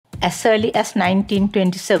As early as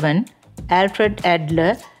 1927, Alfred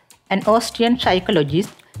Adler, an Austrian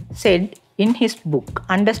psychologist, said in his book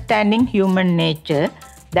Understanding Human Nature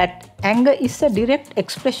that anger is a direct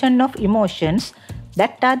expression of emotions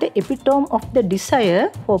that are the epitome of the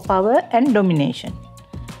desire for power and domination.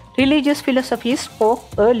 Religious philosophy spoke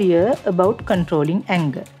earlier about controlling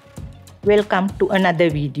anger. Welcome to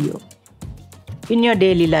another video. In your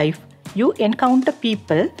daily life, you encounter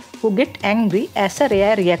people who get angry as a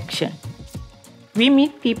rare reaction. We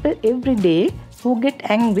meet people every day who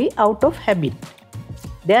get angry out of habit.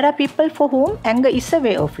 There are people for whom anger is a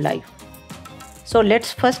way of life. So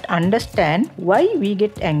let's first understand why we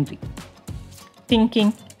get angry.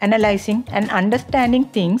 Thinking, analyzing, and understanding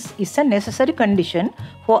things is a necessary condition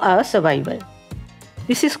for our survival.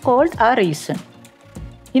 This is called our reason.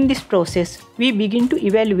 In this process, we begin to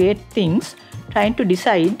evaluate things, trying to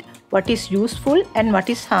decide what is useful and what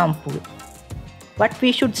is harmful, what we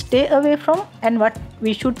should stay away from and what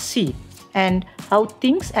we should see, and how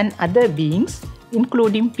things and other beings,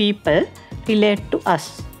 including people, relate to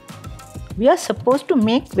us. We are supposed to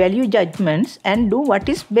make value judgments and do what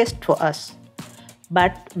is best for us.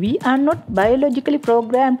 But we are not biologically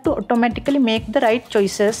programmed to automatically make the right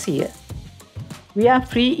choices here. We are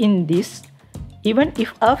free in this, even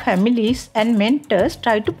if our families and mentors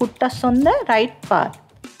try to put us on the right path.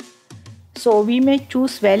 So we may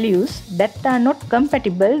choose values that are not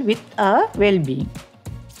compatible with our well-being.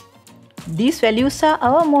 These values are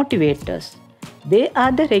our motivators. They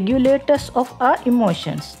are the regulators of our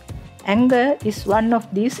emotions. Anger is one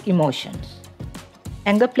of these emotions.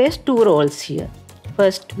 Anger plays two roles here.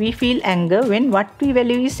 First, we feel anger when what we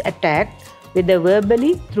value is attacked, whether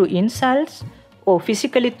verbally through insults, or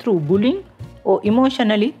physically through bullying, or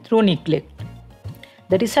emotionally through neglect.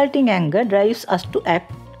 The resulting anger drives us to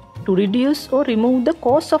act, to reduce or remove the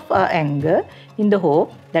cause of our anger in the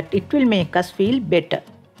hope that it will make us feel better.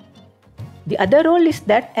 The other role is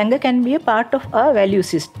that anger can be a part of our value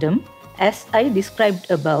system, as I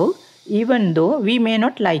described above, even though we may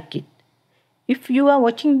not like it. If you are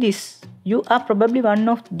watching this, you are probably one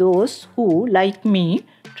of those who, like me,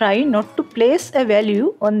 try not to place a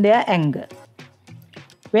value on their anger.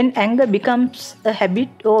 When anger becomes a habit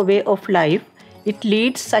or way of life, it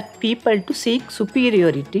leads such people to seek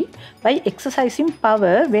superiority by exercising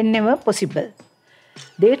power whenever possible.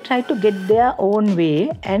 They try to get their own way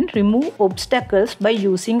and remove obstacles by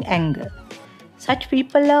using anger. Such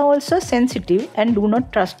people are also sensitive and do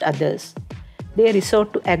not trust others. They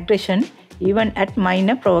resort to aggression even at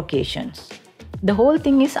minor provocations. The whole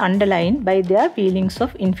thing is underlined by their feelings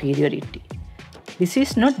of inferiority. This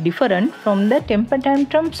is not different from the temper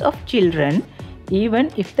tantrums of children,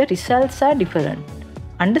 even if the results are different.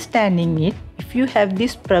 Understanding it, if you have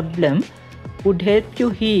this problem, would help you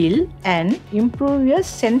heal and improve your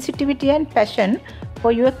sensitivity and passion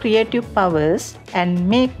for your creative powers and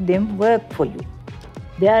make them work for you.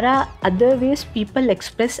 There are other ways people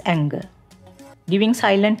express anger. Giving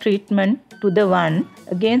silent treatment to the one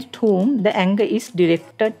against whom the anger is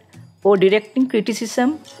directed, or directing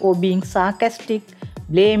criticism, or being sarcastic,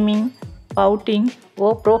 blaming, pouting,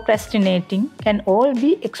 or procrastinating can all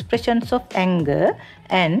be expressions of anger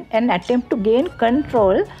and an attempt to gain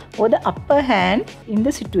control or the upper hand in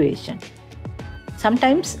the situation.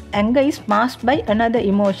 Sometimes anger is masked by another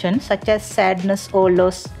emotion such as sadness or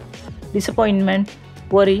loss, disappointment,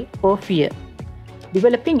 worry, or fear.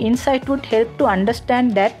 Developing insight would help to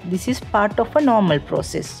understand that this is part of a normal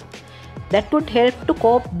process. That would help to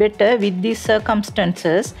cope better with these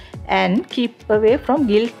circumstances and keep away from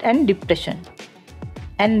guilt and depression.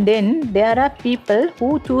 And then there are people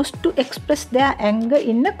who choose to express their anger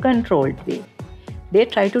in a controlled way. They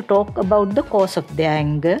try to talk about the cause of their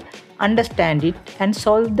anger, understand it, and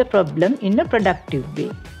solve the problem in a productive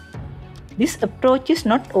way. This approach is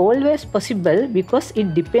not always possible because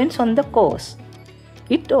it depends on the cause.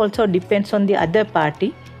 It also depends on the other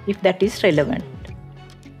party if that is relevant.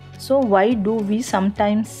 So why do we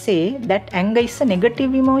sometimes say that anger is a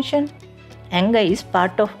negative emotion? Anger is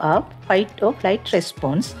part of our fight or flight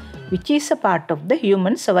response, which is a part of the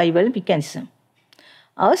human survival mechanism.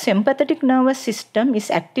 Our sympathetic nervous system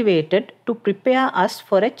is activated to prepare us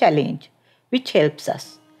for a challenge, which helps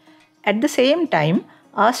us. At the same time,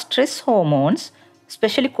 our stress hormones,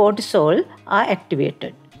 especially cortisol, are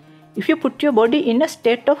activated. If you put your body in a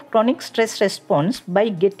state of chronic stress response by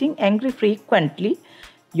getting angry frequently,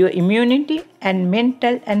 your immunity and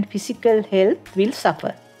mental and physical health will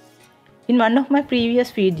suffer. In one of my previous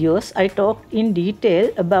videos, I talked in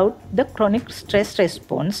detail about the chronic stress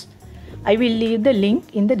response. I will leave the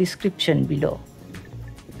link in the description below.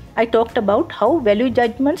 I talked about how value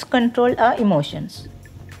judgments control our emotions.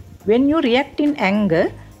 When you react in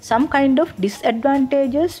anger, some kind of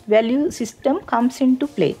disadvantageous value system comes into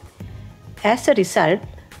play. As a result,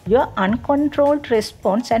 your uncontrolled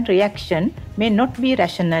response and reaction may not be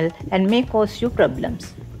rational and may cause you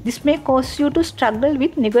problems. This may cause you to struggle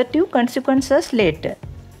with negative consequences later.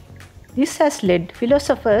 This has led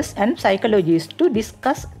philosophers and psychologists to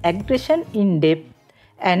discuss aggression in depth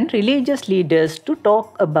and religious leaders to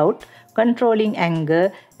talk about controlling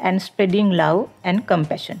anger and spreading love and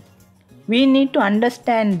compassion. We need to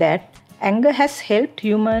understand that anger has helped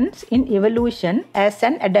humans in evolution as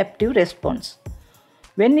an adaptive response.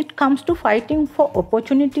 When it comes to fighting for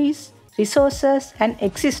opportunities, resources, and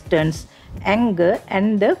existence, anger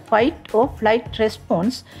and the fight or flight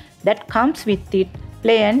response that comes with it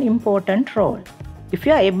play an important role. If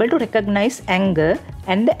you are able to recognize anger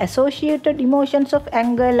and the associated emotions of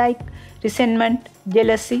anger like resentment,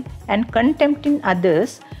 jealousy, and contempt in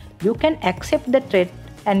others, you can accept the threat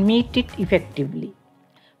and meet it effectively.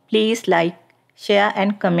 Please like, share,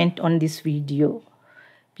 and comment on this video.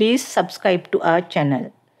 Please subscribe to our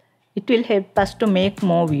channel. It will help us to make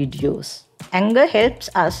more videos. Anger helps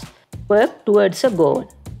us work towards a goal.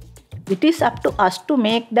 It is up to us to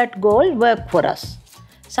make that goal work for us.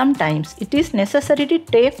 Sometimes it is necessary to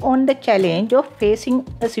take on the challenge of facing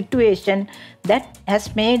a situation that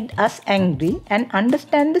has made us angry and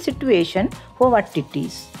understand the situation for what it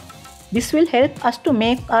is. This will help us to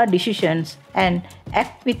make our decisions and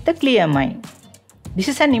act with a clear mind. This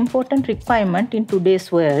is an important requirement in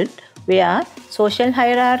today's world where social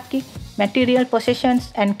hierarchy, material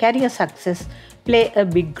possessions, and career success play a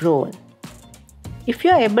big role. If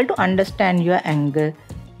you are able to understand your anger,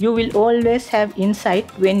 you will always have insight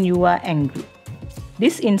when you are angry.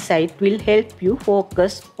 This insight will help you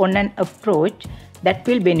focus on an approach that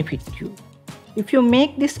will benefit you. If you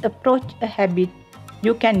make this approach a habit,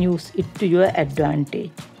 you can use it to your advantage.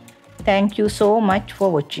 Thank you so much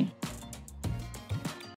for watching.